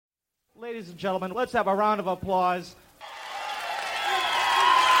ladies and gentlemen, let's have a round of applause.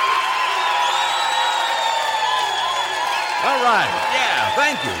 All right. Yeah,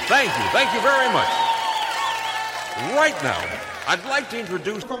 thank you very much. Right now, I'd like to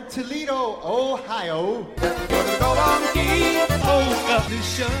introduce... From Toledo, Ohio, Golabki, Polka.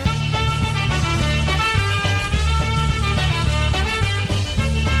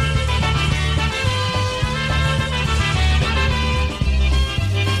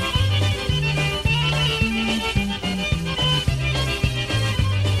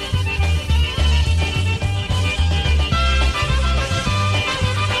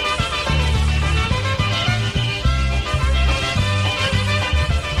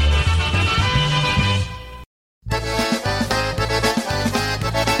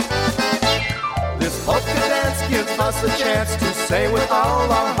 us a chance to say with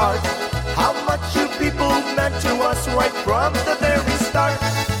all our heart how much you people meant to us right from the very start.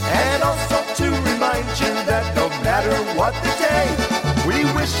 And also to remind you that no matter what the day, we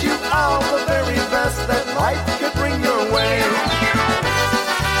wish you all the very best that life could bring your way.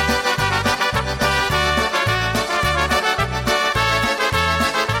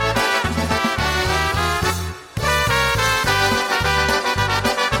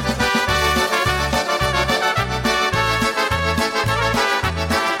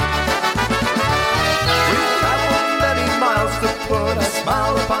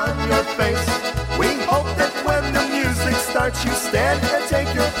 You stand and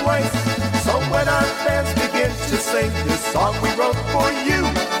take your place. So when our fans begin to sing this song we wrote for you,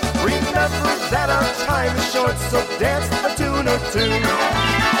 remember that our time is short, so dance a tune or two.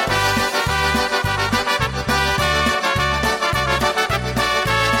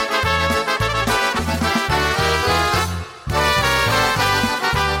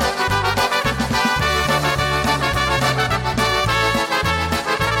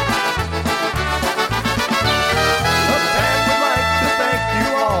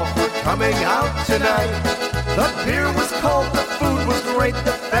 Coming out tonight. The beer was cold, the food was great,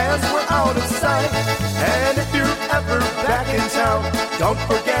 the fans were out of sight. And if you're ever back in town, don't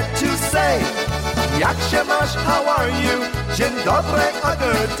forget to say, Jak się masz, how are you? Dzień dobry, a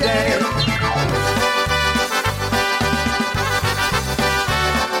good day.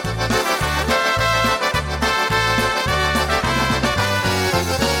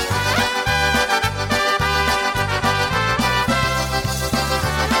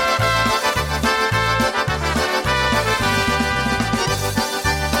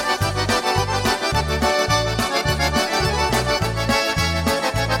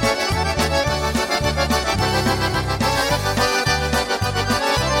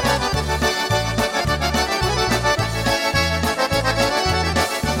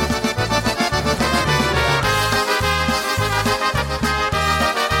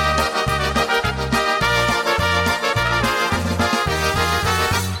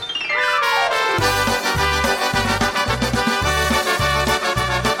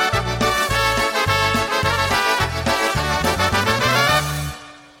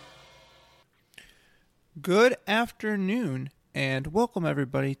 Good afternoon, and welcome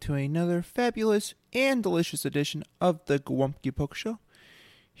everybody to another fabulous and delicious edition of the Golabki Polka Show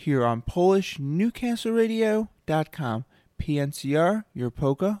here on PolishNewcastleRadio.com, PNCR, your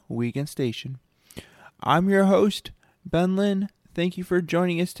polka weekend station. I'm your host, Ben Lynn. Thank you for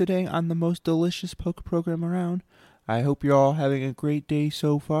joining us today on the most delicious polka program around. I hope you're all having a great day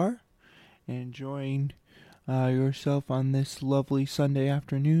so far, enjoying yourself on this lovely Sunday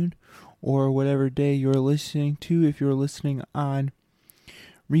afternoon, or whatever day you're listening to. If you're listening on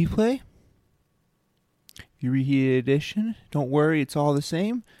replay, if you reheated edition, don't worry, it's all the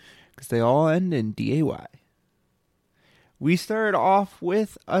same, because they all end in DAY. We started off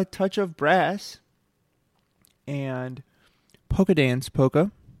with a touch of brass and polka dance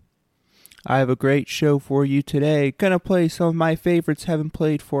polka. I have a great show for you today. Gonna play some of my favorites, haven't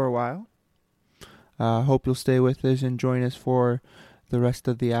played for a while. Hope you'll stay with us and join us for the rest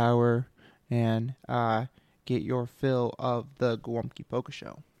of the hour and get your fill of the Golabki Polka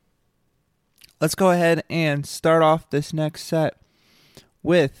Show. Let's go ahead and start off this next set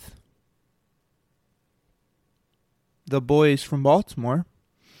with the boys from Baltimore.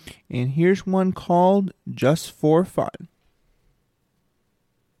 And here's one called Just for Fun.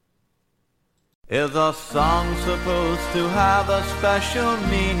 Is a song supposed to have a special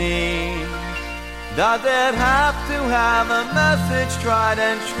meaning? Does it have to have a message tried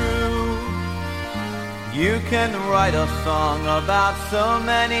and true? You can write a song about so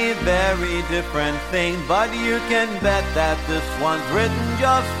many very different things, but you can bet that this one's written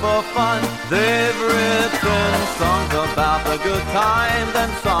just for fun. They've written songs about the good times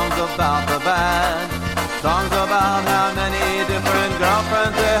and songs about the bad. Songs about how many different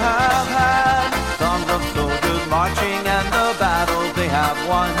girlfriends they have had. Songs of soldiers marching and the battles they have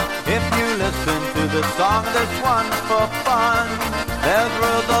won. If you listen to the song, this one's for fun. There's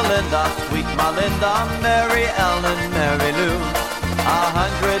Rosalinda, Sweet Melinda, Mary Ellen, Mary Lou.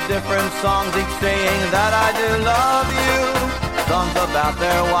 100 different songs, each saying that I do love you. Songs about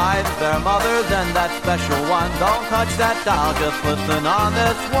their wives, their mothers, and that special one. Don't touch that dial, just listen on,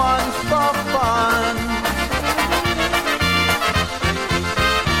 this one's for fun.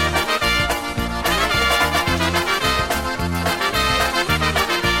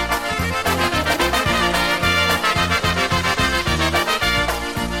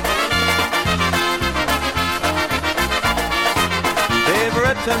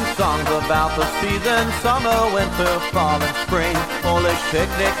 Written songs about the season, summer, winter, fall and spring. Polish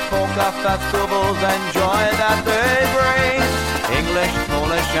picnics, polka festivals, and joy that they bring. English,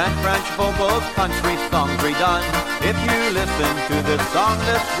 Polish, and French vocals, country songs redone. If you listen to this song,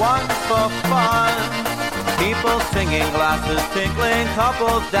 this one's for fun. People singing, glasses tinkling,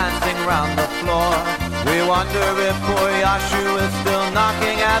 couples dancing round the floor. We wonder if poor Yashu is still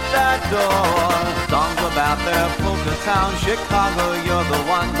knocking at that door. Songs about their polka town, Chicago, you're the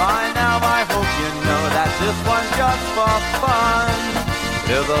one. By now I hope you know that this one's just for fun.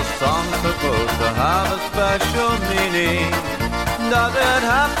 Is a song supposed to have a special meaning? Does it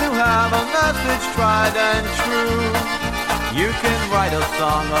have to have a message tried and true? You can write a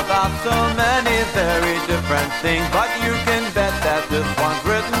song about so many very different things, but you can bet that this one's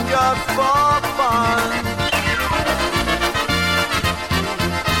written just for fun.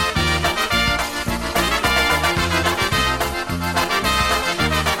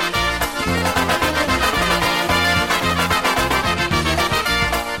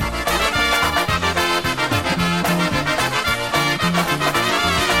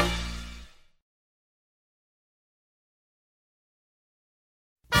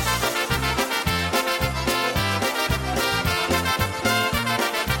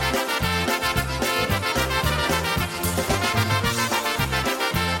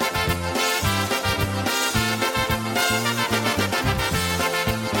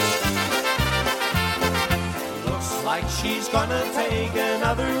 She's gonna take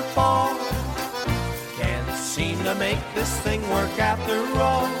another fall. Can't seem to make this thing work after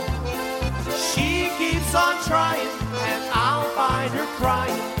all. She keeps on trying, and I'll find her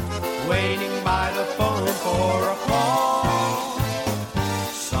crying, waiting by the phone for a call.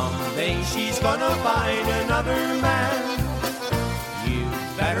 Someday she's gonna find another man. You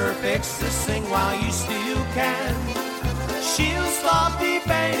better fix this thing while you still can. She'll stop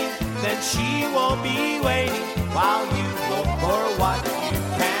debating, then she won't be waiting while you look for what you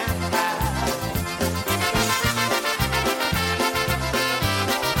can have.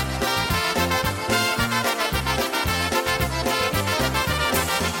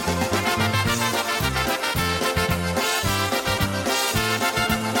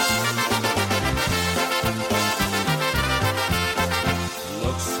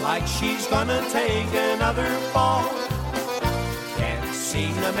 Looks like she's gonna take another fall. Can't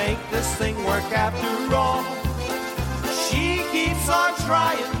seem to make this thing work after all. She keeps on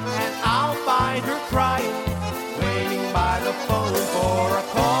trying, and I'll find her crying, waiting by the phone for a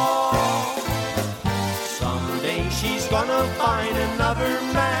call. Someday she's gonna find another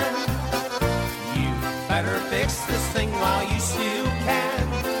man. You better fix this thing while you still can.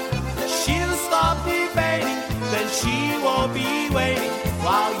 She'll stop debating, then she won't be waiting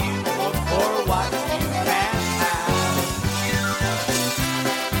while you look for what you can have.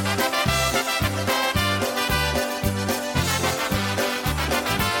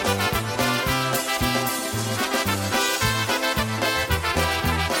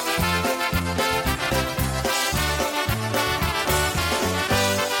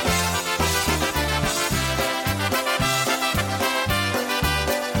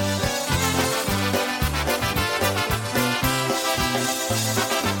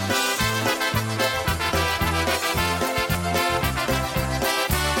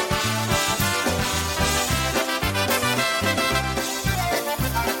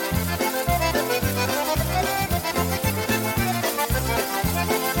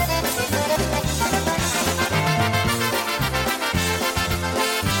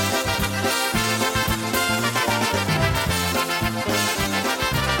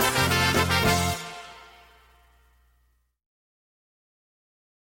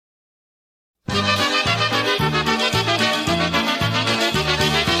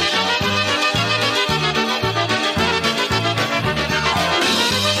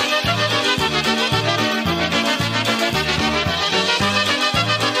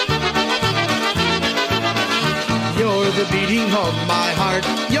 the beating of my heart.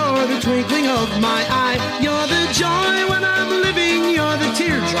 You're the twinkling of my eye. You're the joy when I'm living. You're the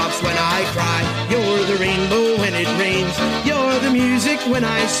teardrops when I cry. You're the rainbow when it rains. You're the music when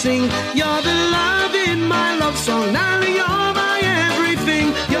I sing. You're the love in my love song. Darling, you're my everything.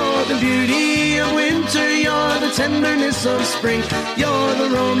 You're the beauty of winter. You're the tenderness of spring. You're the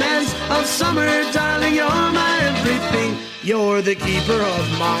romance of summer. Darling, you're my everything. You're the keeper of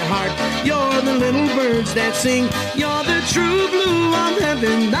my heart. You're the little birds that sing. You're the true blue of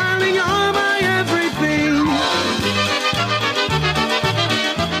heaven. Darling, you're my everything.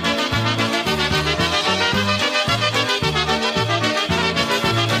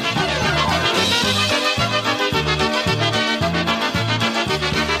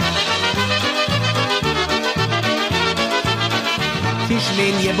 Tyś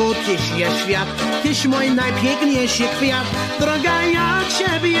mnie niebo, tyś je świat, tyś mój najpiękniejszy kwiat. Droga, ja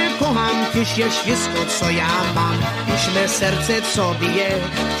ciebie kocham, tyś jest wszystko, co ja mam. Tyś me serce, co bije,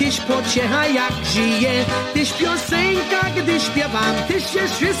 tyś pociecha, jak żyje. Tyś piosenka, gdy śpiewam, tyś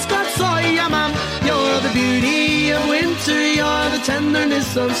jest wszystko, co ja mam. You're the beauty of winter, you're the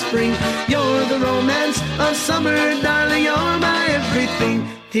tenderness of spring. You're the romance of summer, darling, you're my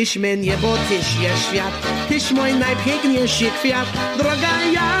everything. Tyś me niebo, tyś je świat, tyś mój najpiękniejszy kwiat. Droga,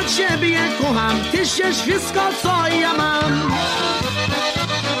 ja ciebie kocham, tyś jest wszystko, co ja mam.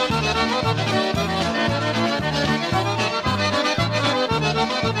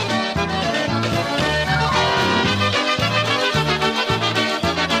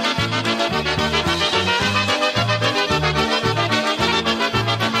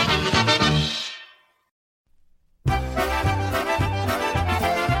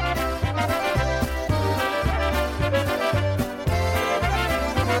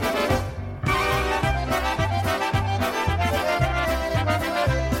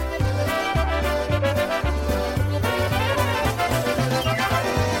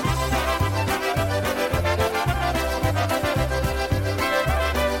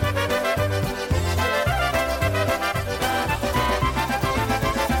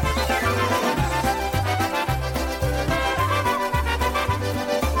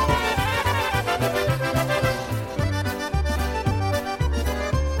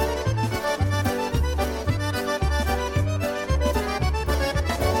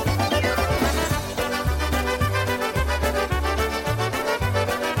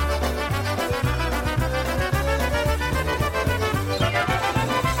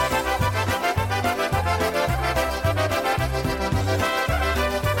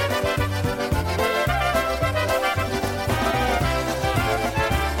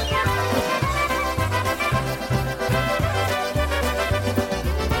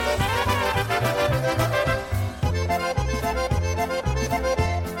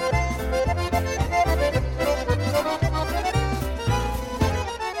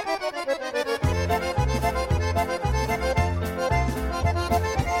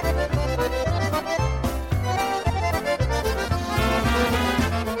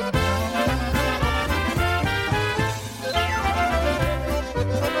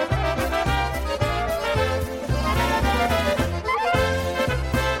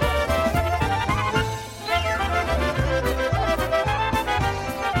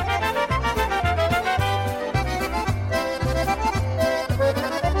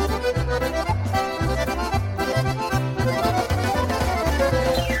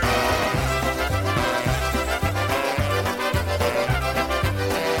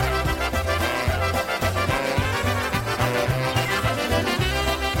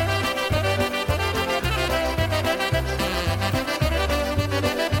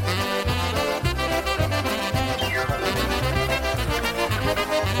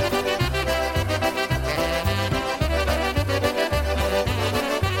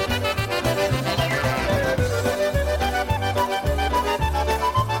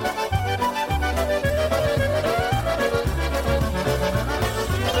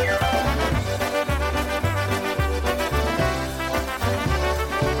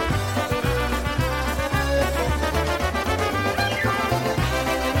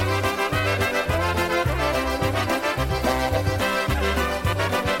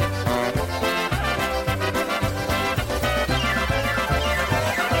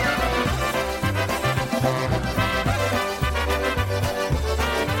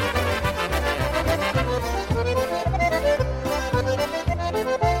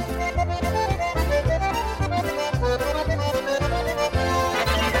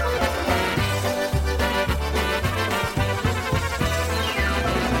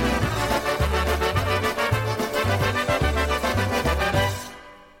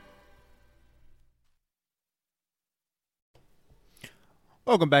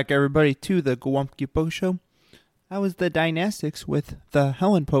 Welcome back, everybody, to the Golabki Polka Show. That was the Dynastics with the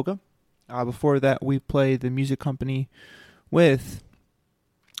Helen Polka. Before that, we played the Music Company with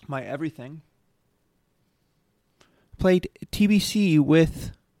My Everything. Played TBC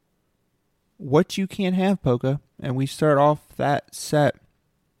with What You Can't Have Polka. And we start off that set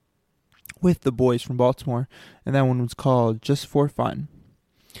with the boys from Baltimore. And that one was called Just for Fun.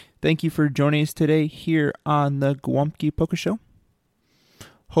 Thank you for joining us today here on the Golabki Polka Show.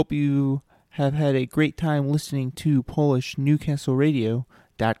 Hope you have had a great time listening to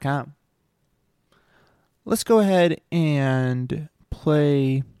PolishNewcastleRadio.com. Let's go ahead and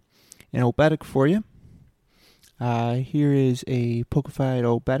play an oberek for you. Here is a polka-fied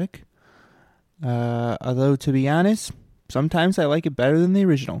oberek. Although, to be honest, sometimes I like it better than the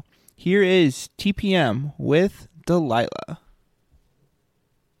original. Here is TPM with Delilah.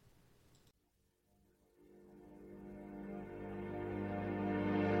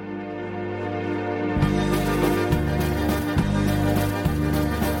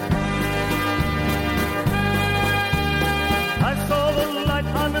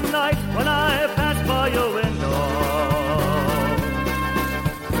 When I passed by your window,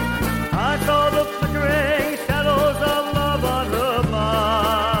 I saw the flickering shadows of love on her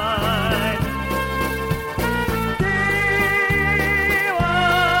mind. She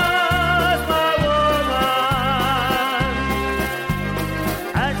was my woman.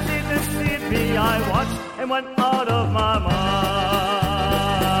 As she deceived me, I watched and went out of my mind.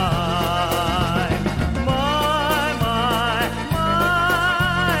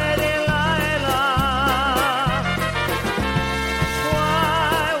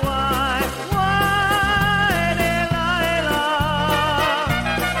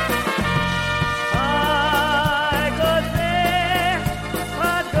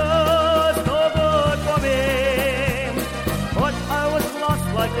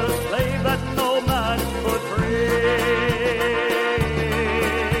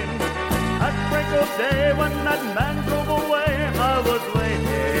 Day when that man drove away, I was waiting.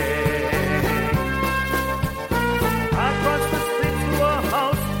 I crossed the street to her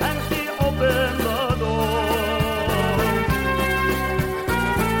house and she opened the door.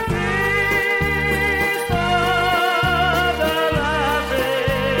 She started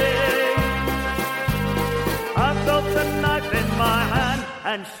laughing. I felt the knife in my hand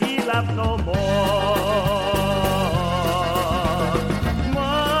and she laughed no more.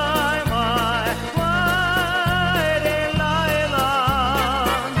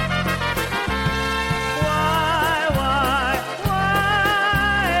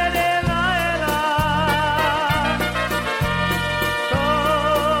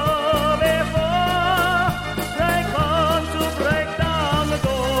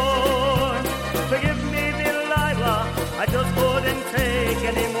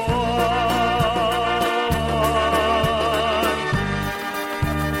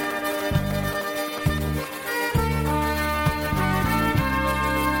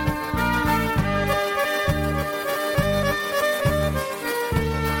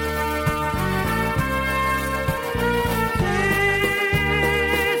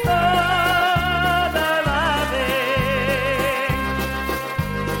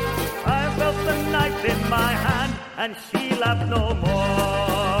 And she laughed no more.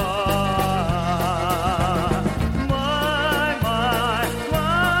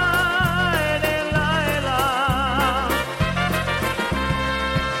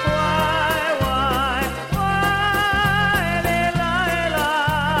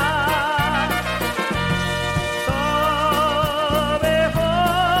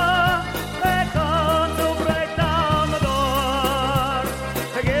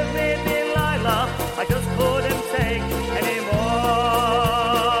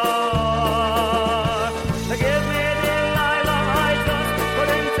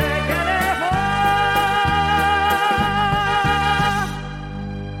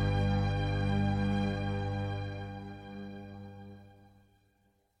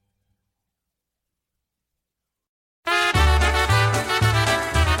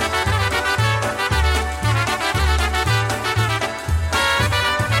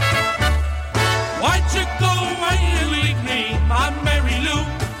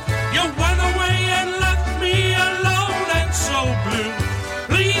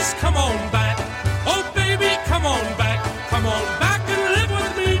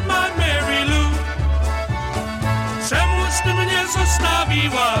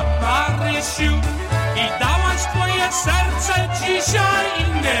 Marysiu, i dałaś twoje serce dzisiaj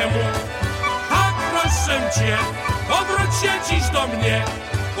innemu. Tak proszę cię, powróć się dziś do mnie,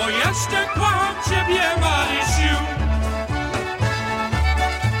 bo jeszcze kocham ciebie, Marysiu.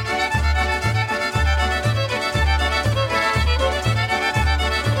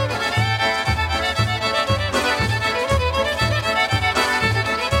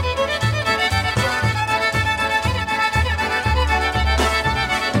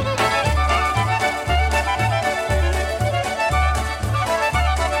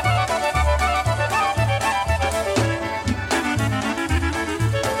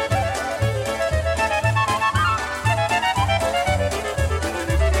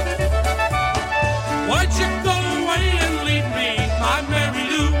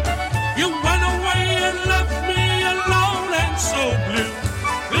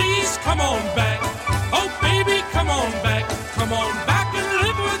 Come on back and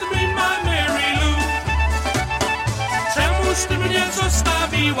live with me, my Mary Lou. Czemuż ty mnie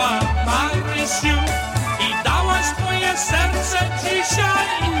zostawiła, Marysiu, i dałaś twoje serce dzisiaj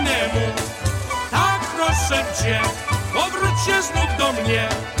innemu? Tak proszę cię, powróć się znów do mnie,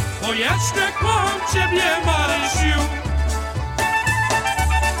 bo jeszcze kocham ciebie, Marysiu.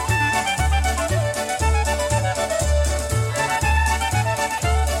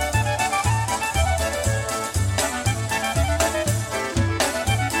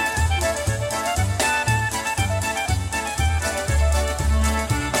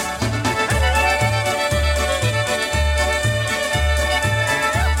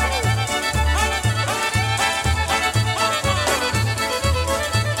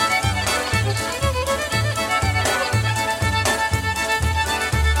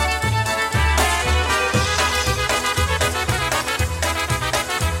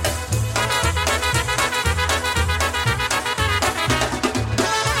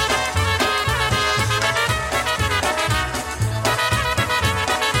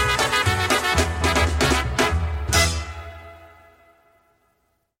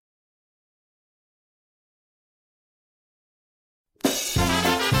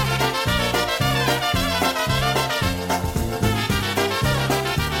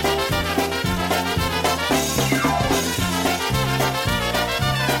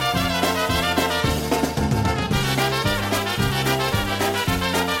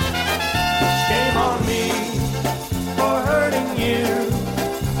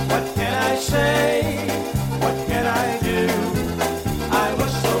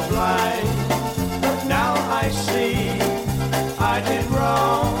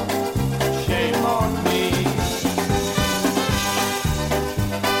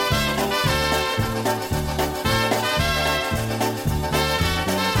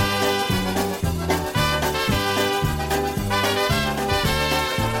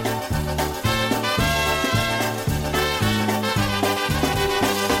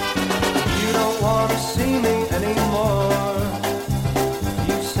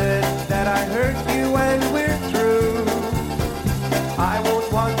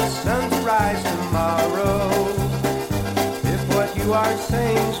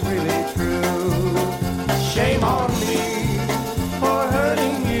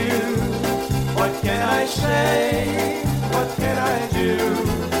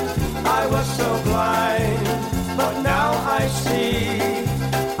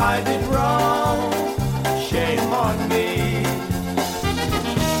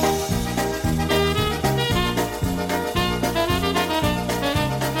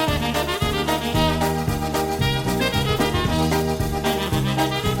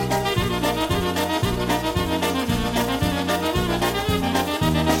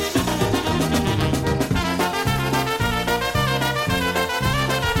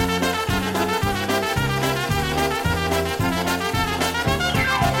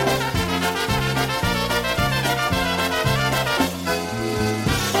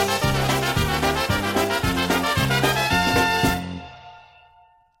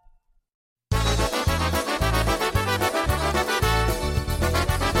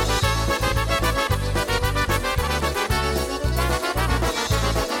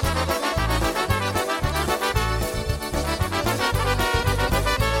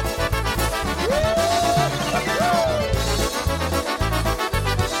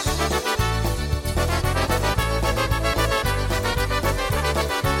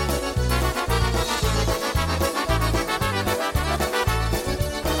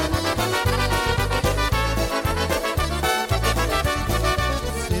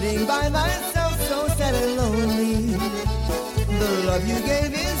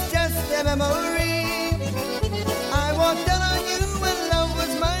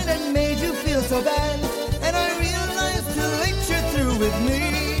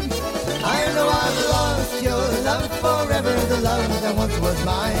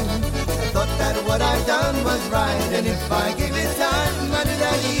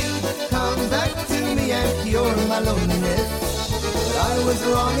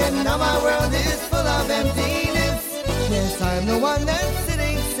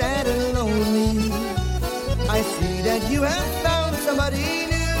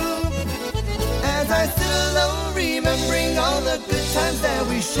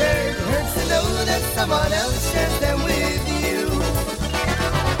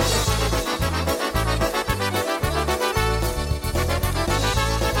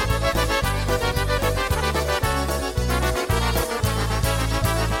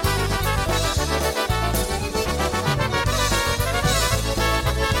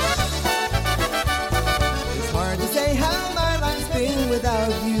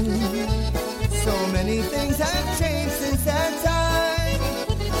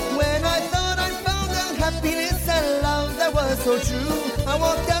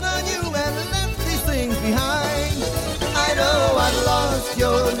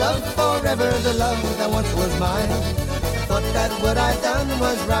 want forever the love that once was mine. Thought that what I'd done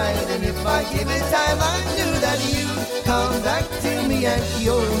was right, and if I gave it time, I knew that you'd come back to me and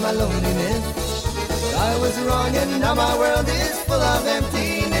cure my loneliness. I was wrong, and now my world is full of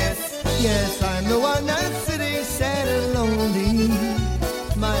emptiness. Yes, I'm the one that's sitting sad and lonely.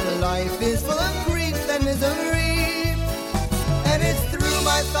 My life is full of grief and misery, and it's through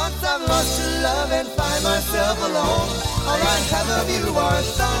my thoughts I've lost love and find myself alone. All I have of you are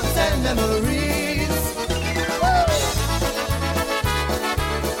thoughts and memories.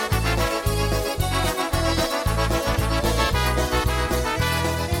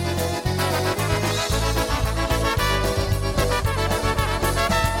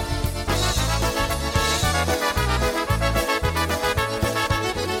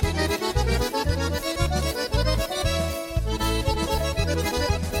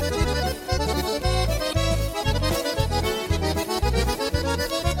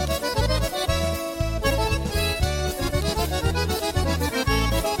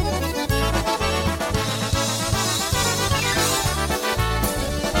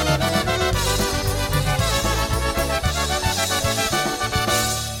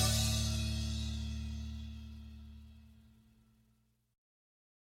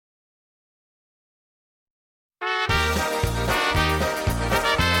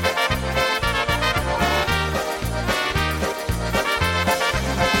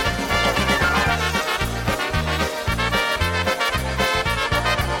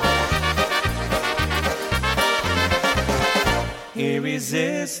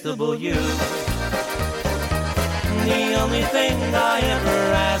 Irresistible you. The only thing I ever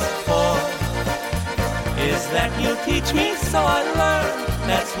asked for is that you teach me so I learn.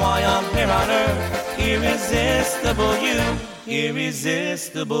 That's why I'm here on earth. Irresistible you,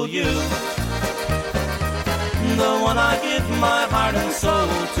 irresistible you. The one I give my heart and soul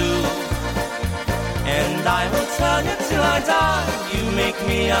to. And I will tell you till I die, you make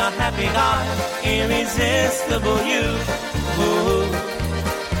me a happy guy. Irresistible you. Ooh,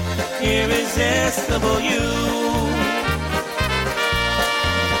 irresistible you.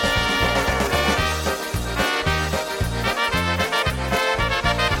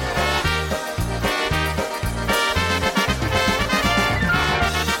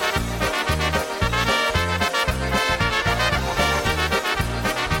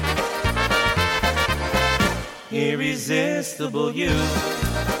 Irresistible you.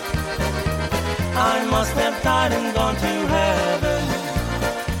 I must have died and gone to heaven,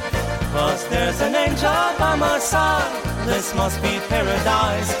 'cause there's an angel by my side. This must be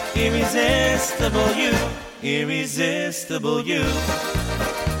paradise. Irresistible you, irresistible you.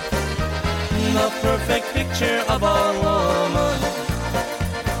 The perfect picture of a woman,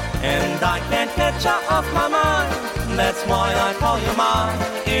 and I can't get you off my mind. That's why I call you mine.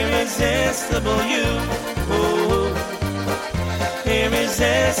 Irresistible you. Ooh,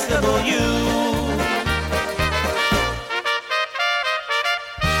 irresistible you.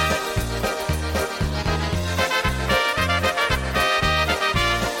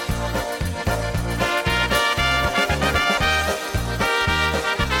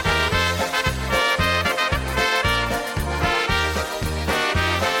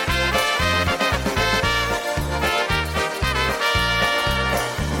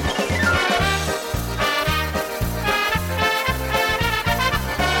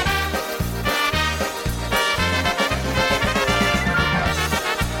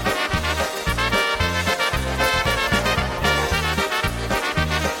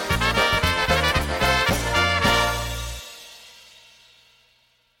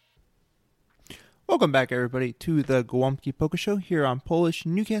 Welcome back, everybody, to the Golabki Polka Show here on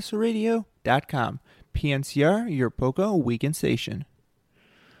PolishNewcastleRadio.com. PNCR, your polka weekend station.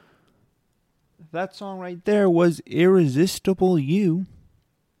 That song right there was Irresistible You.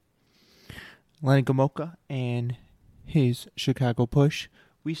 Lenny Gomulka and his Chicago Push.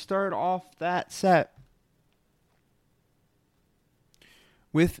 We start off that set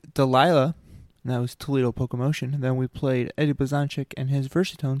with Delilah. And that was Toledo Polka Motion. Then we played Eddie Blazonczyk and his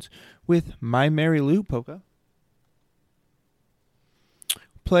Versatones with My Mary Lou Polka.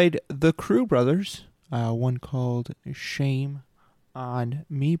 Played the Crew Brothers, one called Shame on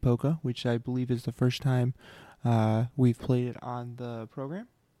Me Polka, which I believe is the first time we've played it on the program.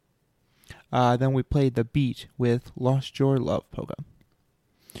 Then we played The Beat with Lost Your Love Polka.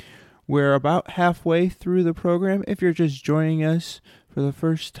 We're about halfway through the program. If you're just joining us for the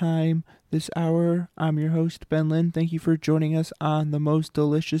first time this hour, I'm your host, Ben Lynn. Thank you for joining us on the most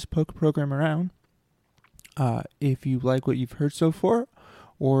delicious polka program around. If you like what you've heard so far,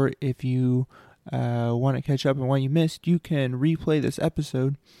 or if you want to catch up on what you missed, you can replay this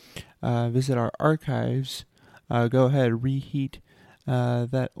episode. Visit our archives. Go ahead, reheat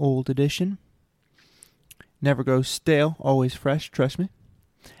that old edition. Never goes stale, always fresh, trust me.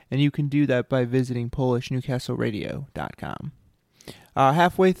 And you can do that by visiting PolishNewcastleRadio.com.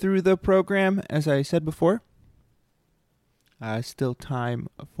 Halfway through the program, as I said before, still time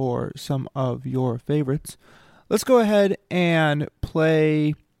for some of your favorites. Let's go ahead and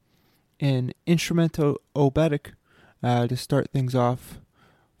play an instrumental oberek to start things off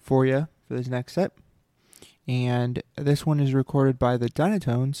for you for this next set. And this one is recorded by the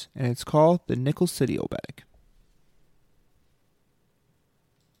Dynatones, and it's called the Nickel City Oberek.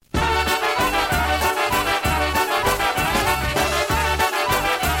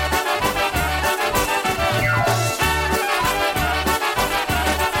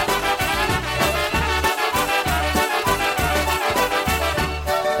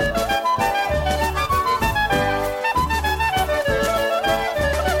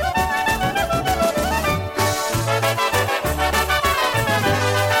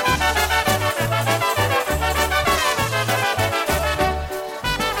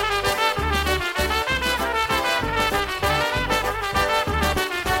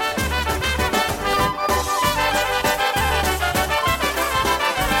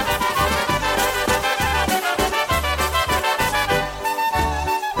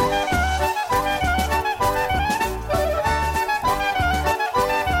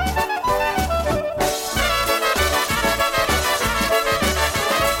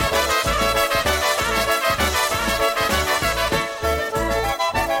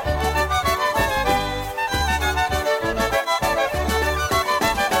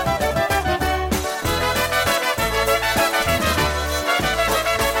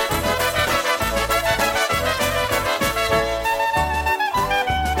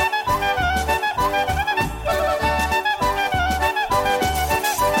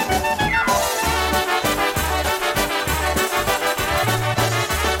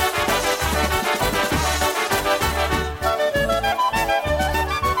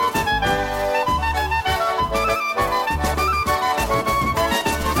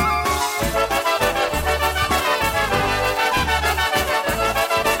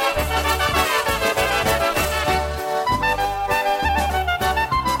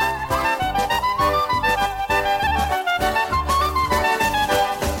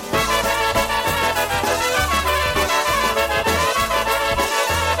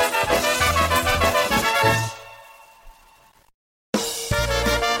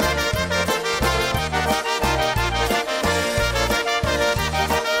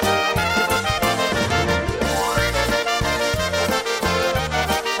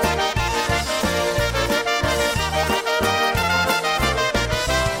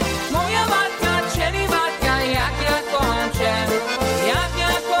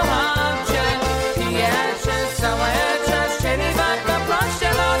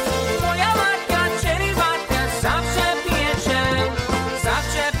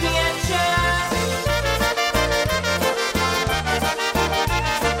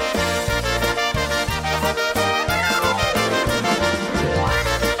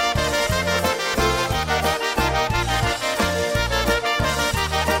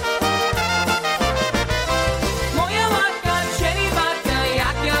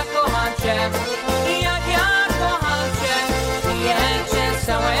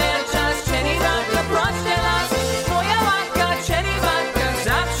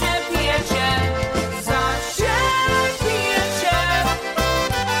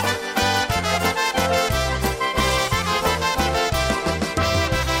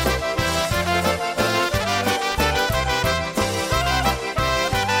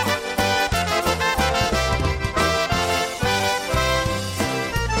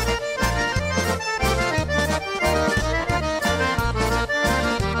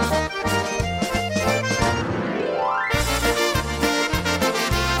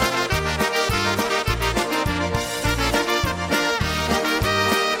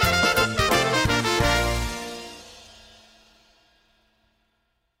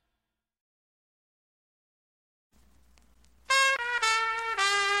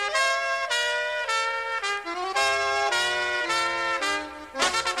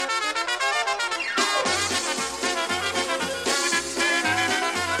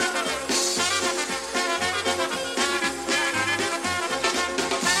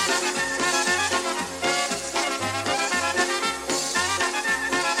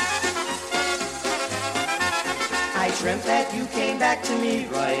 dreamt that you came back to me,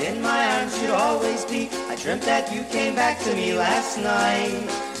 right in my arms you'd always be. I dreamt that you came back to me last night.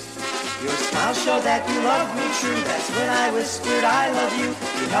 Your smile showed that you loved me true. That's when I whispered I love you.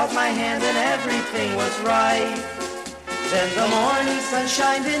 You held my hand and everything was right. Then the morning sun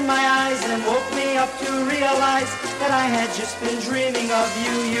shined in my eyes and woke me up to realize that I had just been dreaming of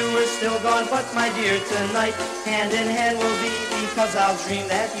you. You were still gone, but my dear, tonight hand in hand we'll be, because I'll dream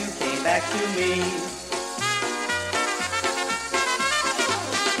that you came back to me.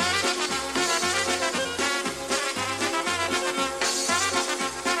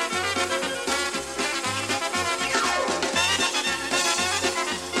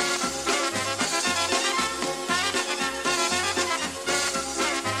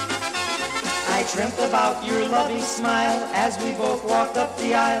 I dreamt about your loving smile as we both walked up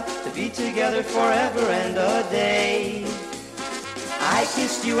the aisle to be together forever and a day. I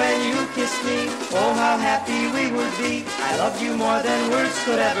kissed you and you kissed me, oh how happy we would be. I loved you more than words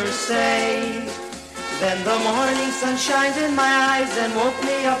could ever say. Then the morning sun shined in my eyes and woke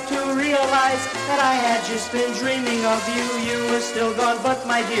me up to realize that I had just been dreaming of you. You were still gone, but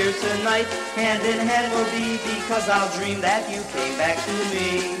my dear, tonight hand in hand we'll be, because I'll dream that you came back to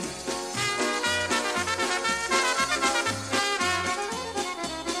me.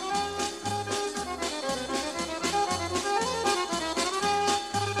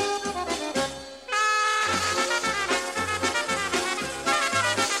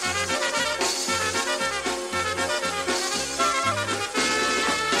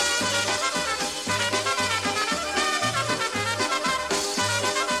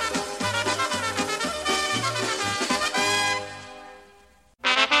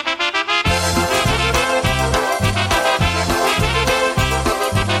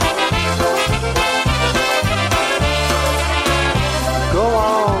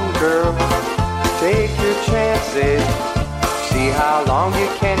 See how long you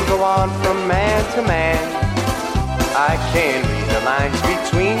can go on from man to man. I can read the lines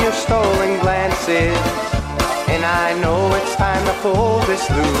between your stolen glances, and I know it's time to pull this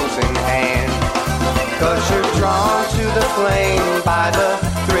losing hand. 'Cause you're drawn to the flame by the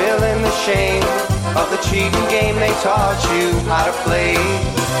thrill and the shame of the cheating game they taught you how to play.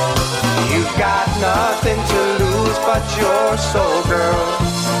 You've got nothing to lose but your soul, girl,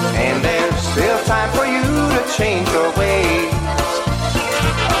 and there's still time for you to change your ways.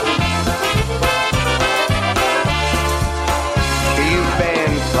 You've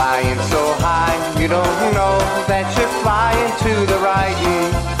been flying so high, you don't know that you're flying to the writing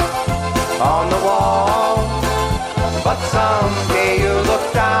on the wall. But someday you'll look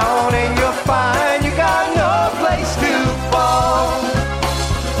down and you'll find you got no place to fall.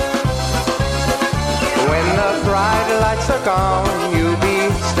 When the bright lights are gone, you'll be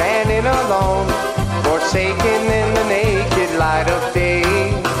standing alone, forsaken in the naked light of day.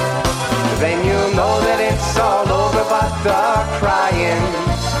 Then you'll know that it's all over but the crying.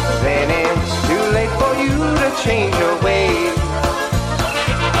 Then it's too late for you to change your ways.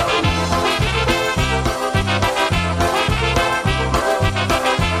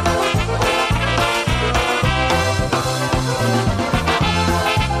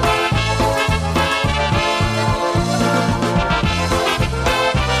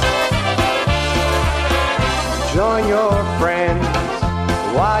 Join your friends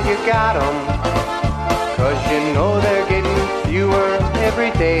while you got 'em, 'cause you know they're getting fewer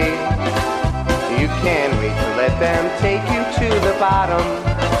every day. You can't wait to let them take you to the bottom,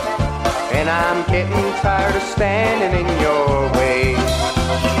 and I'm getting tired of standing in your way.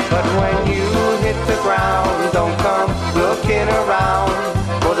 But when you hit the ground, don't come looking around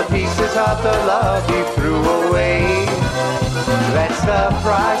for the pieces of the love you threw away. That's the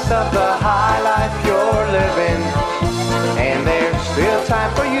price of the high life you're living, and there's still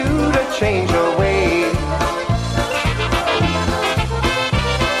time for you to change your ways.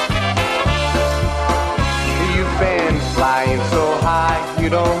 You've been flying so high, you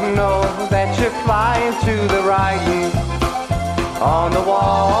don't know that you're flying to the writing on the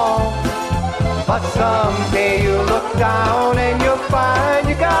wall. But someday you'll look down and you'll find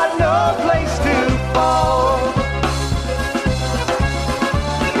you got no place to fall.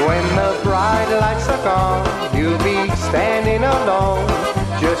 When the bright lights are gone, you'll be standing alone,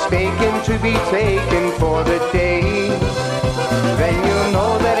 just aching to be taken for the day. Then you'll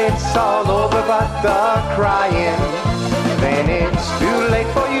know that it's all over but the crying. Then it's too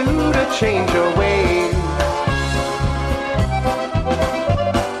late for you to change your ways.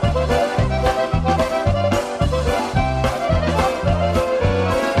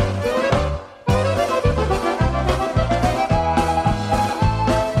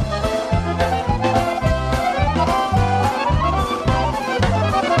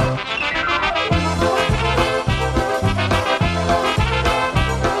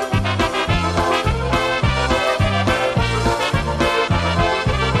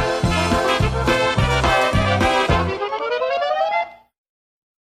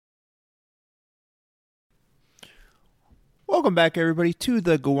 Welcome back, everybody, to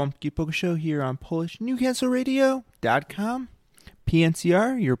the Golabki Polka Show here on PolishNewcastleRadio.com.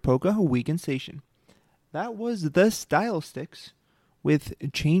 PNCR, your polka weekend station. That was the Style Sticks with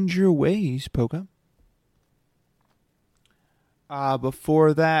Change Your Ways polka.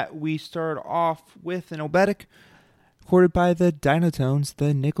 Before that, we started off with an oberek recorded by the Dinotones,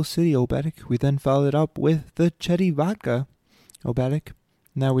 the Nickel City oberek. We then followed it up with the Chetty Vodka oberek,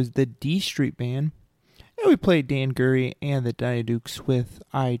 and that was the D Street Band. And we played Dan Gurry and the Dino Dukes with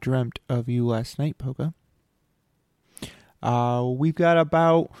I Dreamt of You Last Night polka. We've got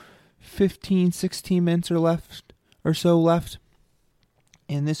about 15, 16 minutes or so left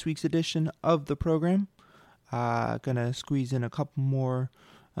in this week's edition of the program. Gonna squeeze in a couple more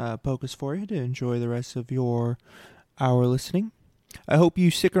polkas for you to enjoy the rest of your hour listening. I hope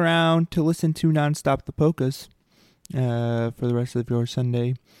you stick around to listen to Nonstop the Polkas for the rest of your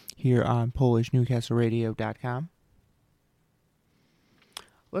Sunday here on PolishNewcastleRadio.com.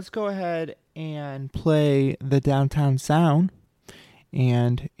 Let's go ahead and play the Downtown Sound.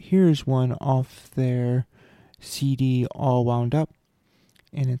 And here's one off their CD All Wound Up.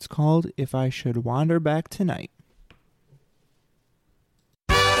 And it's called If I Should Wander Back Tonight.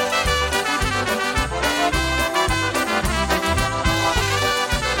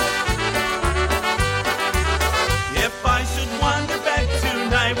 If I should wander back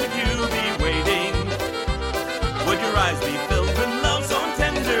tonight, would you be waiting? Would your eyes be filled with love's own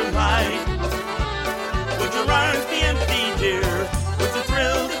tender light? Would your arms be empty, dear? Would you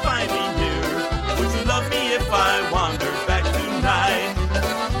thrill to find me here? Would you love me if I wandered back tonight?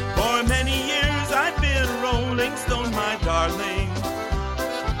 For many years I've been a rolling stone, my darling.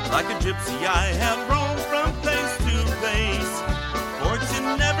 Like a gypsy I have roamed from place to place.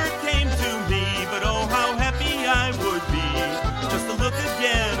 Fortune never came to me, but oh how happy I would be just to look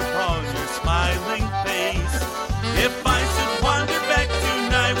again upon your smiling face. If I should wander back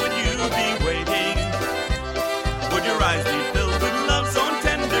tonight, would you be waiting? Would your eyes be filled with love's own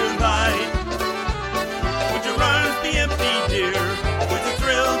tender light? Would your arms be empty, dear? Would you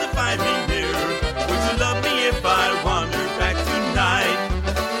thrill to find me near? Would you love me if I wandered back tonight?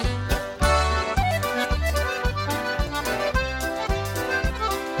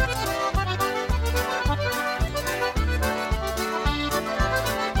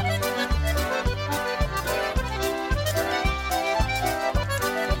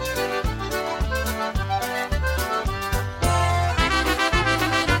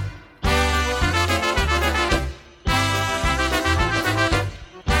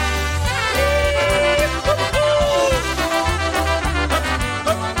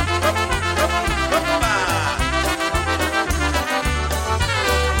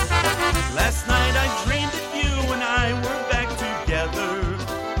 Last night I dreamed of you and I were back together.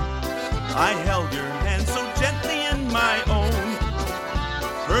 I held your hand so gently in my own.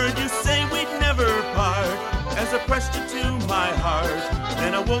 Heard you say we'd never part as I pressed you to my heart.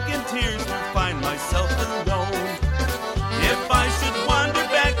 Then I woke in tears to find myself alone. If I should wander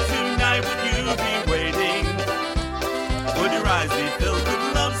back tonight, would you be waiting? Would your eyes be filled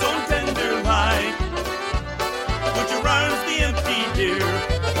with love's own tender light? Would your arms be empty, dear?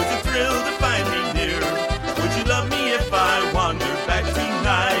 Would you thrill to find me near? Would you love me if I wandered back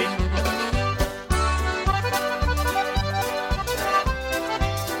tonight?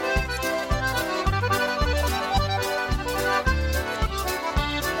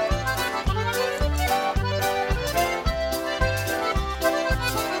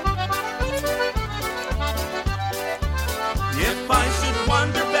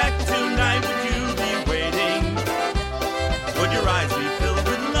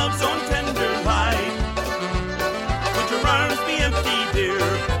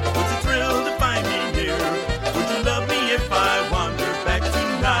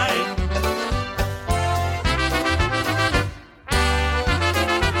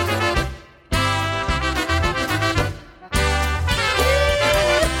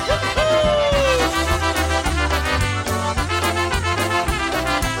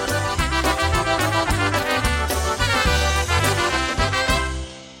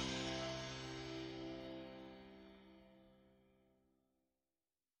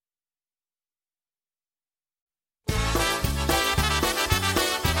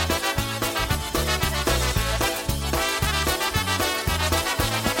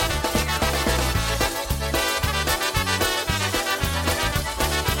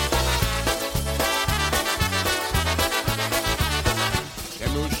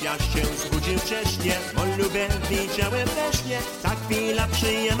 ja się zbudził wcześnie, bo lubę widziałem we śnie. Ta chwila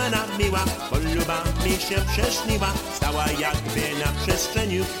przyjemna, miła, bo luba mi się prześniła. Stała jakby na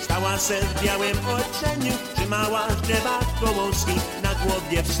przestrzeniu, stała se w białym odzieniu. Trzymała drzewa kołowski, na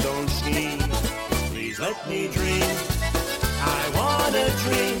głowie wstążki. Please let me dream, I wanna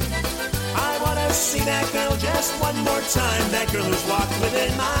dream. I wanna see that girl just one more time. That girl who's walked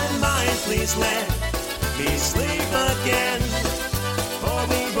within my mind. Please let me sleep again, for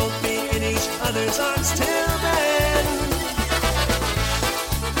we won't be in each other's arms till then.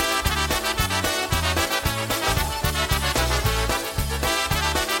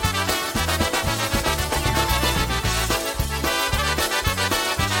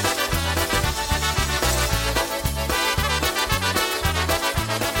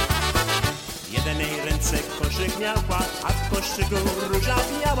 Miała, a w koszyku róża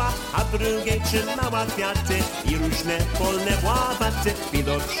biała, a w drugiej trzymała kwiaty i różne polne łapaty.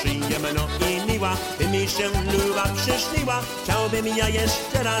 Widok przyjemno i miła, by mi się luba przyśniła. Chciałbym ja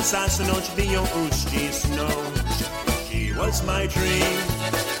jeszcze raz zasnąć, by ją uścisnąć. She was my dream,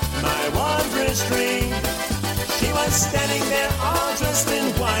 my wondrous dream. She was standing there all dressed in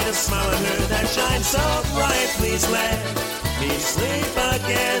white, a smile on her that shines so bright. Please let me sleep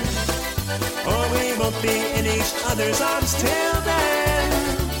again, or we won't be in each other's arms till then.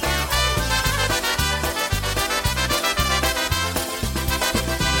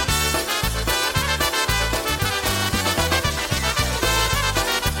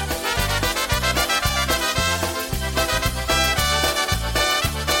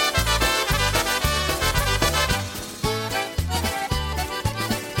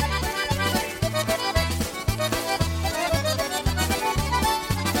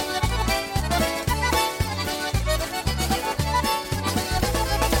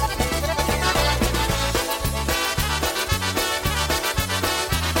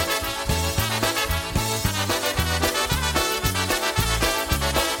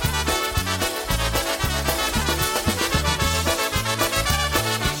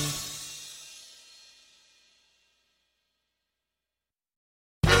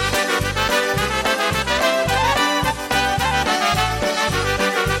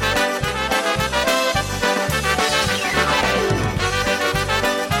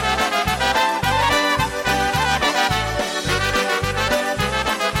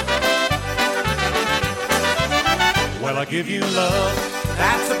 Give you love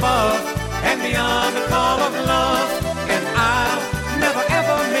that's above and beyond the call of love, and I'll never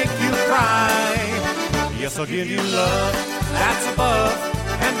ever make you cry. Yes, I'll give you love that's above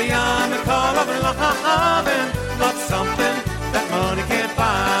and beyond the call of love, and love something that money can't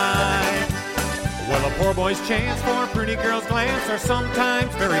buy. Well, a poor boy's chance for a pretty girl's glance are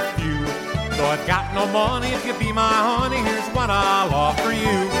sometimes very few. Though I've got no money, if you be my honey, here's what I'll offer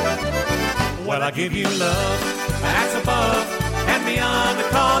you. Well, I'll give you love that's above and beyond the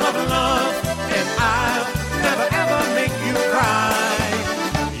call of love, and I'll never ever make you cry.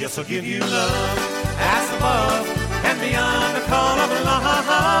 Yes, I'll give you love that's above and beyond the call of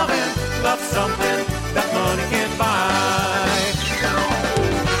love, and love something that money can't buy.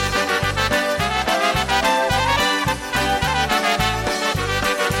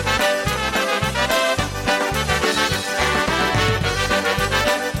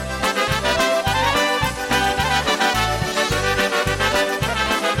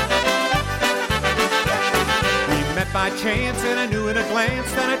 By chance, and I knew at a glance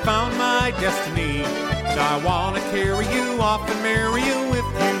that I'd found my destiny. So I want to carry you off and marry you if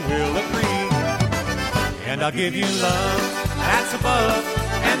you will agree. And I'll give you love that's above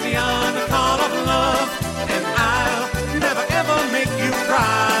and beyond the call of love, and I'll never ever make you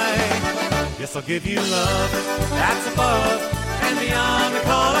cry. Yes, I'll give you love that's above and beyond the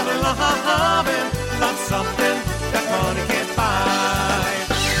call of love, and love something that money can't buy.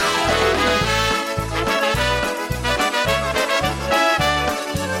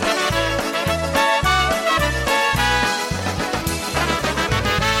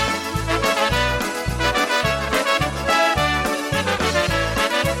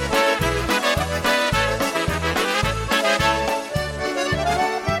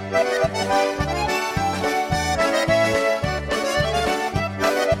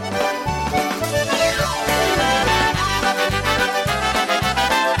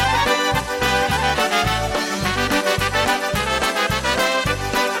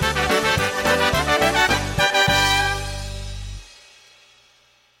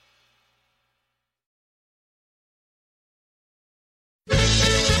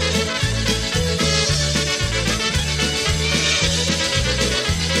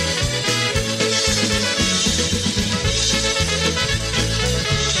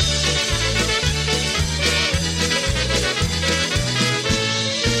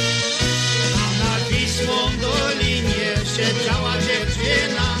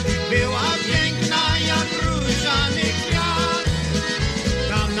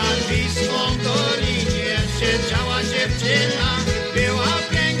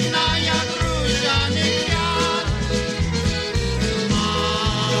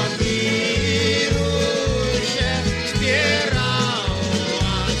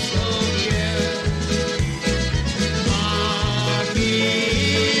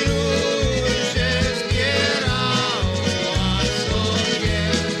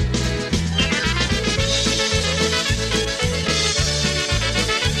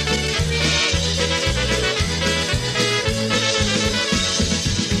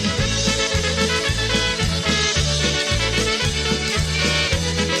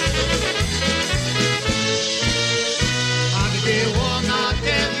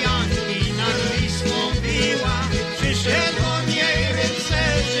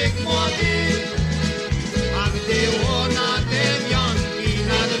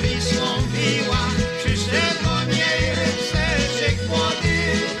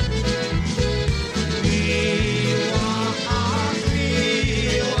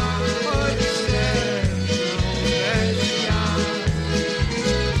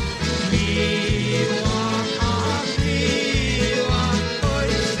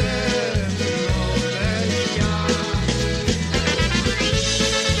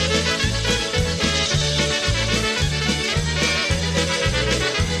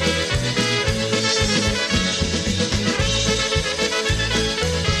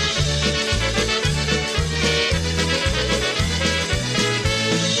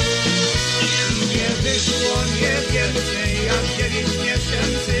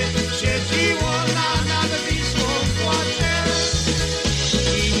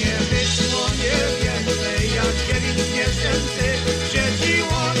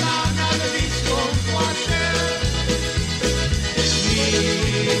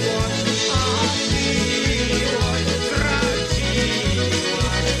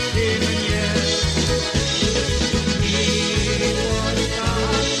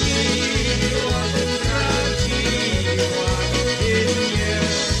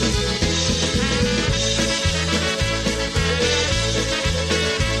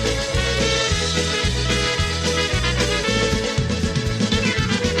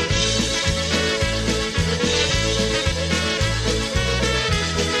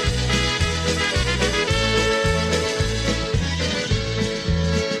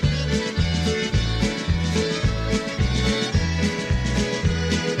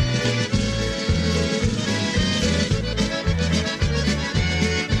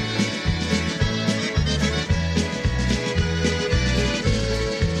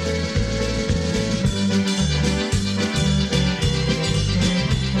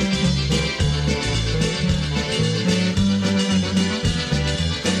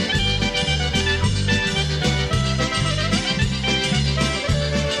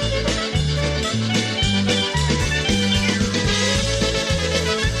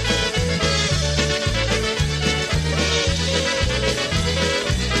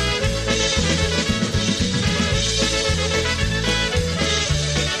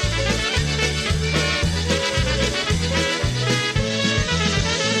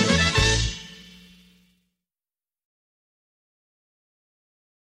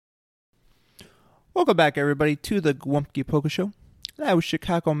 Welcome back, everybody, to the Golabki Polka Show. That was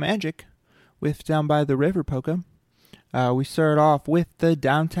Chicago Magic with Down by the River Polka. We started off with the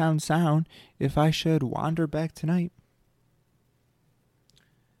Downtown Sound, If I Should Wander Back Tonight.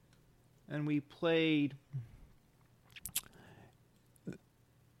 And we played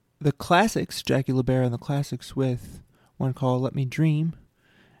the Classics, Jackie LaBear and the Classics, with one called Let Me Dream,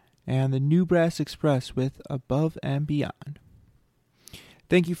 and the New Brass Express with Above and Beyond.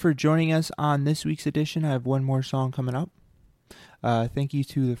 Thank you for joining us on this week's edition. I have one more song coming up. Thank you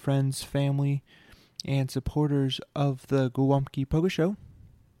to the friends, family, and supporters of the Golabki Polka Show,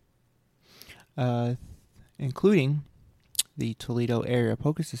 including the Toledo Area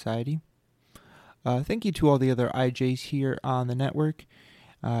Polka Society. Thank you to all the other IJs here on the network,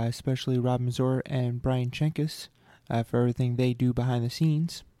 especially Rob Mazur and Brian Chenkis, for everything they do behind the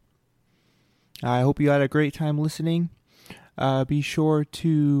scenes. I hope you had a great time listening. Be sure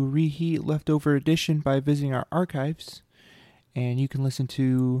to reheat Leftover Edition by visiting our archives, and you can listen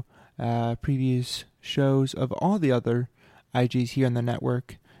to previous shows of all the other IJs here on the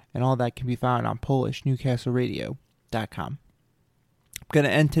network, and all that can be found on PolishNewcastleRadio.com. I'm going to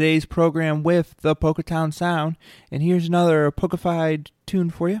end today's program with the Polka Town Sound, and here's another Polka-fied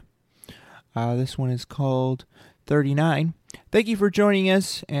tune for you. This one is called 39. Thank you for joining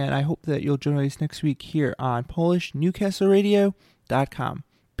us, and I hope that you'll join us next week here on PolishNewcastleRadio.com.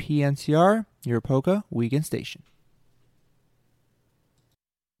 PNCR, your Polka Weekend Station.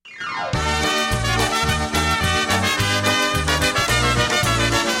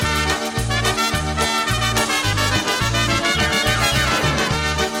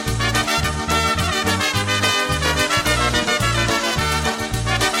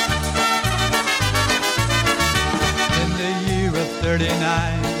 In the year of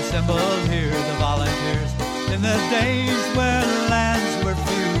 39, assembled here the volunteers, in the days when lands were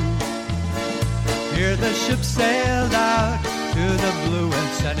few. Here the ship sailed out to the blue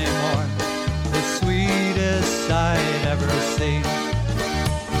and sunny morn, the sweetest sight ever seen.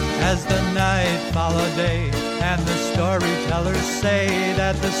 As the night followed day, and the storytellers say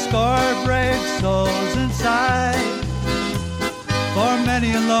that the score breaks souls inside. For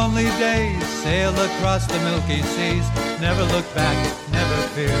many lonely days, sailed across the milky seas, never looked back, never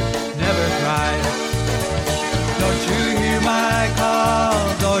feared, never cried. Don't you hear my call,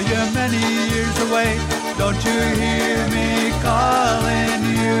 though you're many years away? Don't you hear me calling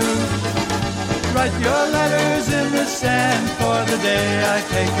you? Write your letters in the sand for the day I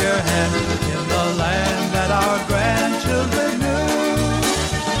take your hand in the land that our grandchildren knew.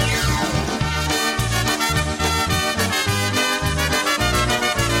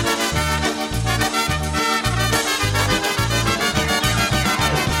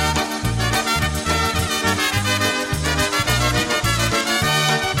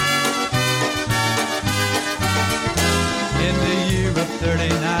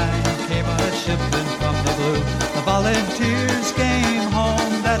 Shipment from the blue, the volunteers came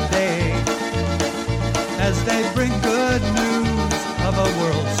home that day, as they bring good news of a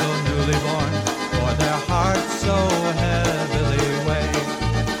world so newly born, for their hearts so heavily weigh.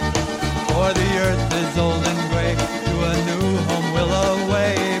 For the earth is old and gray, to a new home will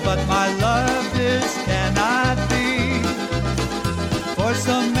away, but my love this cannot be. For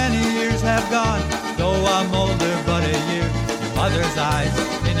so many years have gone, though I'm older but a year, your mother's eyes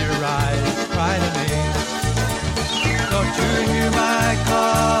in your eyes cry to me. Don't you hear my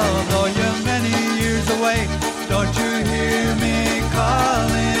call, though you're many years away? Don't you hear me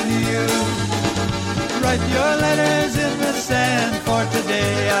calling you? Write your letters in the sand, for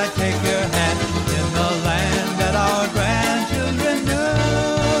today I take your hand in the land that our grandchildren knew.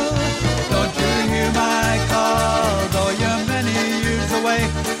 Don't you hear my call, though you're many years away?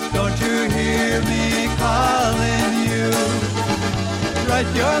 Don't you hear me calling you?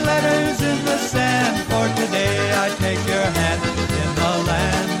 Write your letters in the sand, for today I take your hand